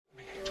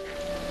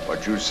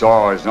What you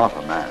saw is not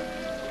a man.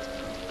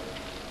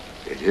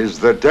 It is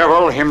the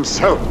devil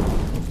himself.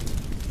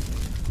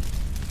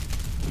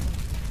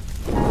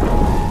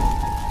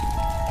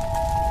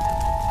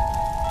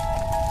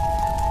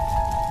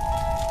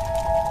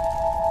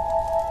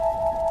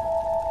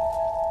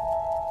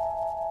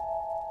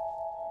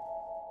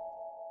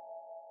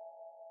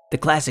 The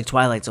classic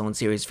Twilight Zone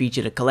series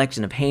featured a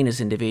collection of heinous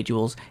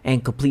individuals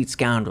and complete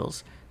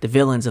scoundrels. The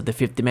villains of the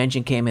fifth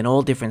dimension came in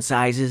all different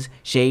sizes,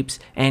 shapes,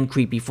 and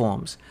creepy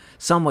forms.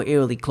 Some were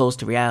eerily close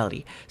to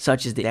reality,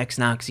 such as the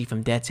ex-Noxie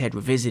from Death's Head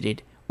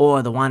Revisited,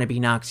 or the wannabe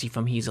Noxie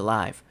from He's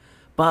Alive.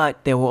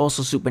 But there were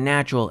also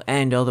supernatural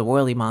and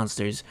otherworldly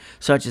monsters,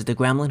 such as the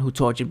gremlin who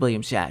tortured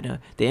William Shatner,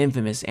 the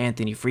infamous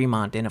Anthony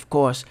Fremont, and of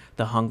course,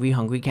 the hungry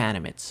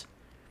Canamitz.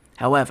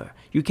 However,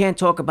 you can't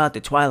talk about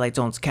the Twilight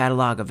Zone's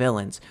catalog of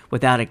villains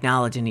without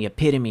acknowledging the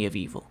epitome of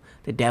evil,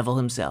 the devil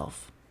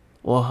himself,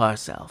 or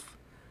herself.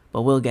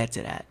 But we'll get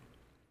to that.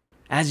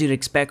 As you'd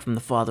expect from the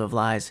Father of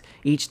Lies,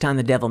 each time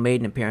the devil made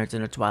an appearance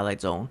in the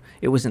Twilight Zone,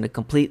 it was in a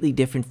completely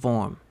different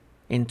form.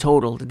 In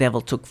total, the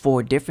devil took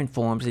 4 different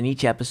forms in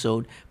each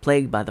episode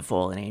plagued by the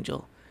fallen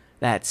angel.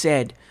 That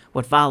said,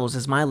 what follows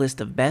is my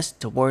list of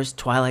best to worst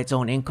Twilight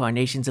Zone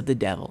incarnations of the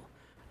devil.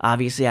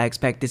 Obviously, I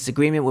expect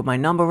disagreement with my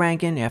number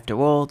ranking. After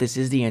all, this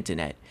is the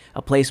internet,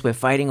 a place where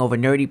fighting over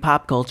nerdy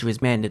pop culture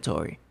is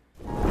mandatory.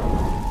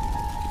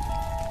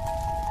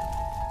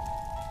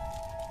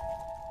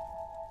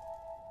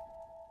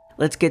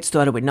 Let's get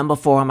started with number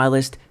 4 on my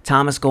list,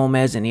 Thomas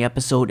Gomez in the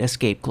episode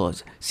Escape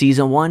Clause,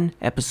 Season 1,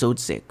 Episode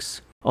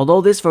 6. Although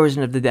this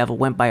version of the devil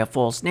went by a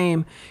false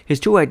name, his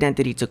true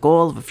identity took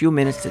all of a few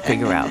minutes to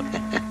figure out.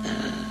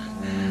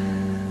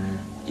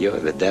 You're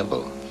the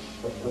devil.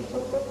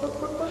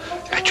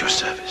 At your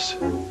service.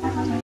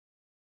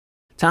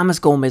 Thomas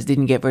Gomez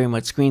didn't get very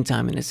much screen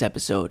time in this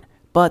episode,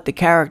 but the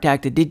character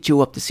actor did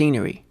chew up the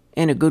scenery,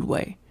 in a good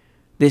way.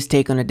 This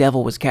take on the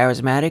devil was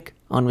charismatic,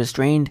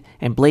 unrestrained,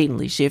 and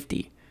blatantly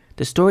shifty.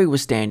 The story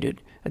was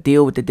standard. A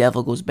deal with the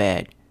devil goes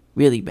bad,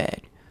 really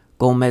bad.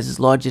 Gomez's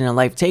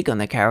larger-than-life take on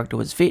the character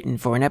was fitting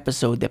for an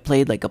episode that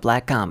played like a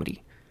black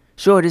comedy.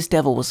 Sure, this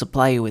devil will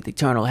supply you with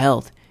eternal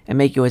health and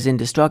make you as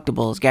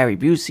indestructible as Gary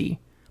Busey,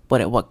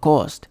 but at what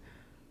cost?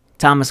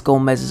 Thomas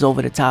Gomez's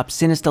over-the-top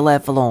sinister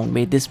laugh alone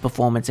made this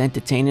performance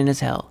entertaining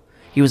as hell.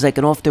 He was like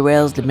an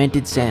off-the-rails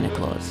demented Santa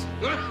Claus.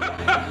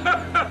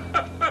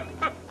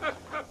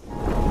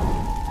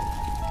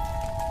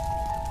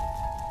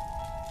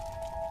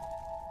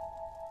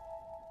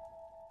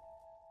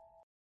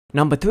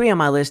 Number 3 on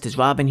my list is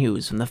Robin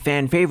Hughes from the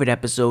fan-favorite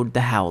episode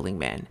The Howling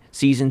Man,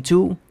 Season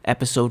 2,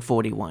 Episode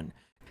 41.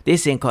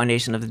 This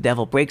incarnation of the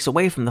devil breaks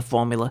away from the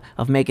formula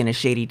of making a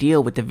shady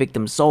deal with the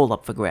victim's soul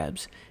up for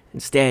grabs.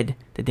 Instead,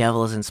 the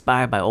devil is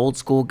inspired by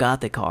old-school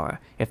gothic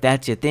horror. If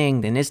that's your thing,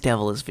 then this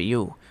devil is for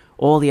you.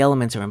 All the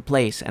elements are in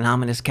place: an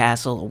ominous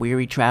castle, a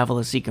weary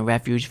traveler seeking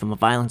refuge from a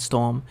violent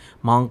storm,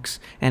 monks,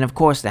 and of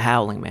course the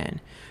Howling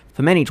Man.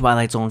 For many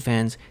Twilight Zone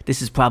fans,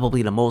 this is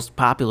probably the most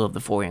popular of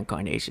the 4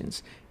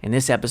 incarnations. In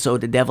this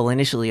episode, the devil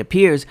initially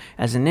appears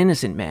as an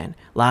innocent man,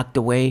 locked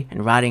away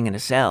and rotting in a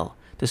cell.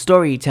 The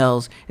story he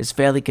tells is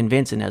fairly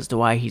convincing as to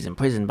why he's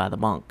imprisoned by the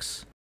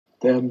monks.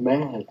 They're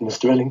mad,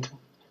 Mr. Ellington.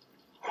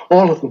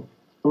 All of them.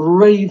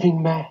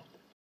 Raving mad.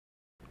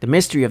 The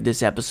mystery of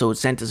this episode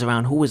centers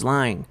around who is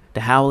lying: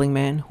 the Howling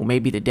Man, who may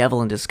be the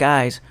devil in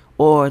disguise,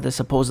 or the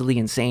supposedly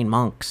insane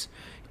monks.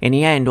 In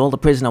the end, all the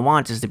prisoner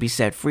wants is to be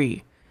set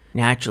free.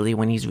 Naturally,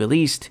 when he's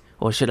released,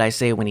 or should I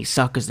say when he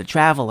suckers the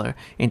traveler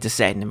into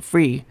setting him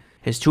free,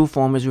 his true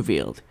form is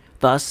revealed.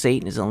 Thus,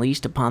 Satan is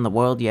unleashed upon the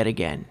world yet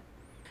again.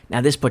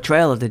 Now, this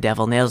portrayal of the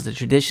devil nails the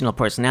traditional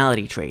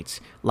personality traits,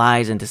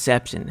 lies and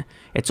deception.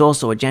 It's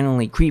also a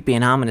genuinely creepy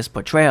and ominous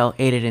portrayal,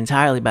 aided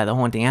entirely by the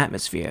haunting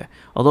atmosphere.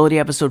 Although the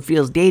episode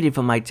feels dated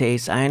for my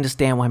taste, I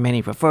understand why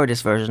many prefer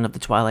this version of the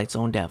Twilight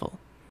Zone devil.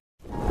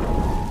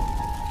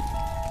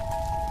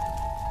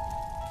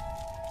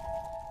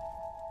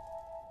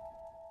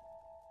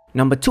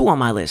 Number 2 on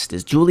my list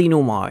is Julie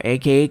Newmar,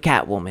 aka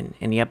Catwoman,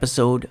 in the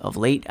episode Of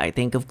Late I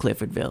Think of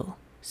Cliffordville,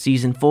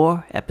 Season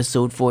 4,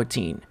 Episode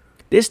 14.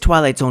 This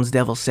Twilight Zone's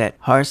devil set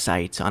her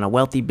sights on a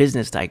wealthy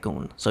business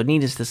tycoon, so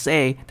needless to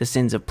say, the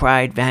sins of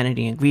pride,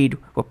 vanity, and greed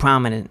were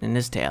prominent in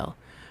this tale.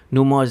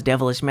 Newmar's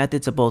devilish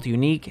methods are both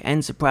unique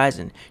and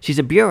surprising. She's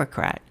a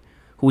bureaucrat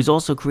who is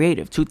also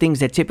creative, 2 things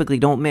that typically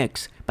don't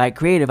mix. By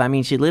creative, I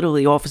mean she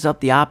literally offers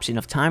up the option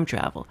of time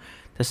travel.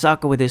 The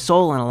sucker with his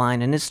soul on the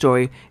line in this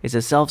story is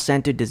a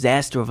self-centered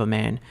disaster of a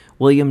man,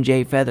 William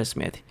J.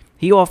 Feathersmith.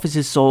 He offers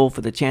his soul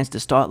for the chance to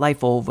start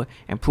life over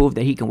and prove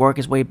that he can work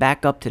his way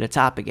back up to the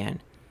top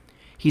again.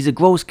 He's a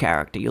gross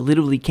character. You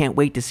literally can't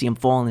wait to see him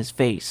fall on his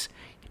face.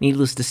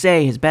 Needless to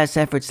say, his best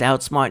efforts to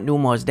outsmart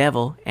Newmar's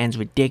devil ends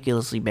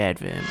ridiculously bad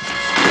for him.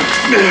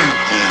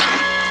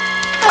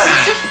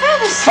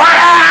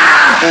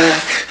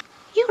 Fire!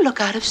 You look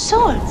out of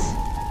sorts.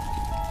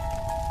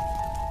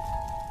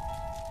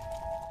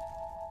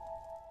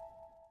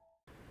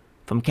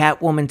 From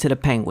Catwoman to the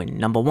Penguin,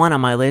 number 1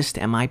 on my list,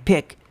 and my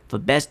pick for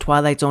best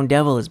Twilight Zone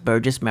devil is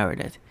Burgess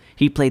Meredith.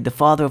 He played the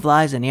father of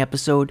lies in the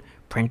episode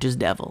Printer's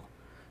Devil.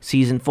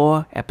 Season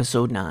 4,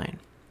 Episode 9.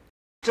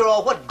 After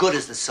all, what good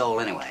is the soul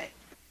anyway?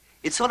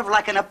 It's sort of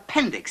like an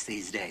appendix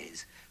these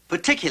days,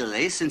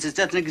 particularly since it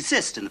doesn't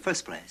exist in the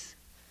first place.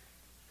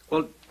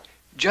 Well,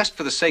 just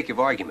for the sake of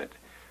argument,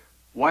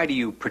 why do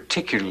you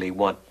particularly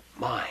want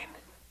mine?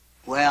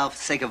 Well, for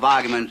the sake of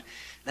argument,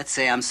 let's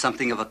say I'm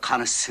something of a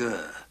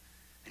connoisseur,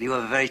 and you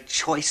have a very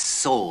choice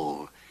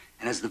soul,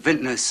 and as the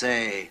vintners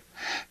say,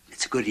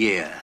 it's a good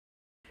year.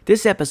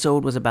 This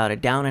episode was about a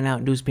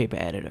down-and-out newspaper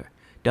editor,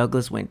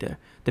 Douglas Winter.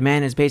 The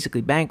man is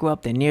basically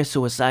bankrupt and near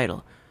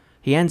suicidal.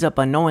 He ends up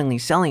unknowingly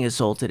selling his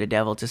soul to the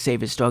devil to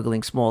save his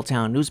struggling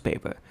small-town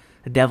newspaper.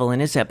 The devil in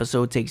this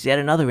episode takes yet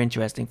another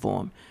interesting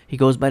form. He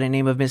goes by the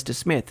name of Mr.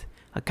 Smith,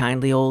 a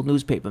kindly old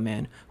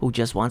newspaperman who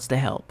just wants to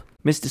help.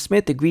 Mr.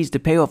 Smith agrees to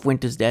pay off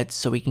Winter's debts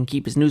so he can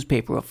keep his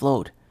newspaper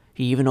afloat.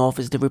 He even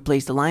offers to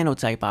replace the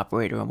linotype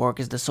operator and work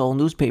as the sole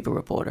newspaper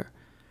reporter.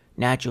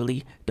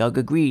 Naturally, Doug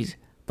agrees,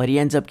 but he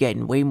ends up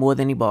getting way more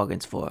than he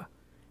bargains for.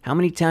 How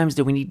many times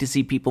do we need to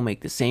see people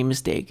make the same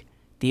mistake?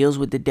 Deals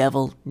with the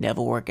devil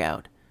never work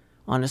out.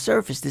 On the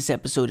surface, this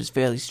episode is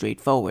fairly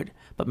straightforward,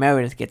 but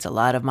Meredith gets a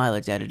lot of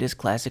mileage out of this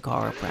classic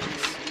horror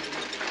premise.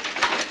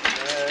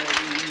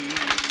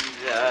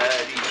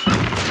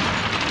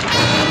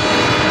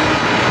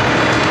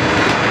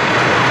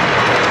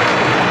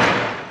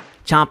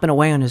 Chomping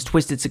away on his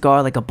twisted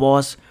cigar like a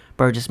boss,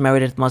 Burgess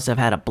Meredith must have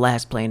had a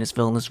blast playing his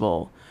villainous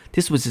role.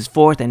 This was his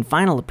fourth and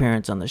final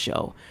appearance on the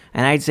show,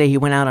 and I'd say he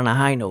went out on a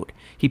high note.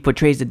 He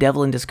portrays the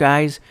devil in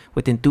disguise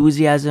with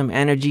enthusiasm,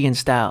 energy, and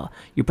style.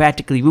 You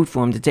practically root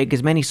for him to take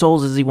as many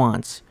souls as he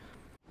wants.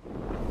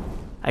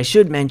 I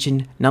should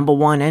mention, number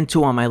 1 and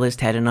 2 on my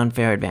list had an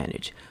unfair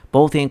advantage.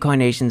 Both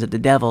incarnations of the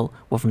devil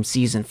were from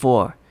Season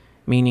 4,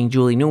 meaning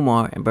Julie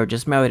Newmar and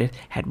Burgess Meredith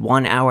had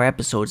 1-hour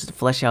episodes to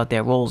flesh out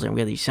their roles and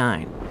really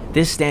shine.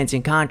 This stands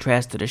in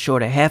contrast to the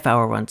shorter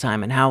half-hour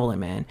runtime in Howlin'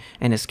 Man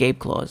and Escape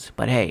Clause,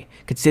 but hey,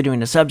 considering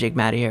the subject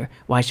matter here,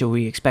 why should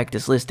we expect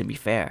this list to be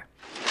fair?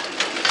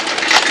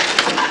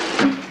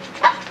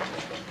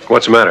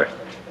 What's the matter?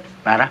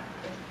 Matter?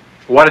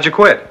 Why did you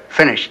quit?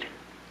 Finished.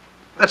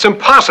 That's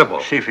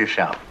impossible. See for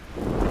yourself.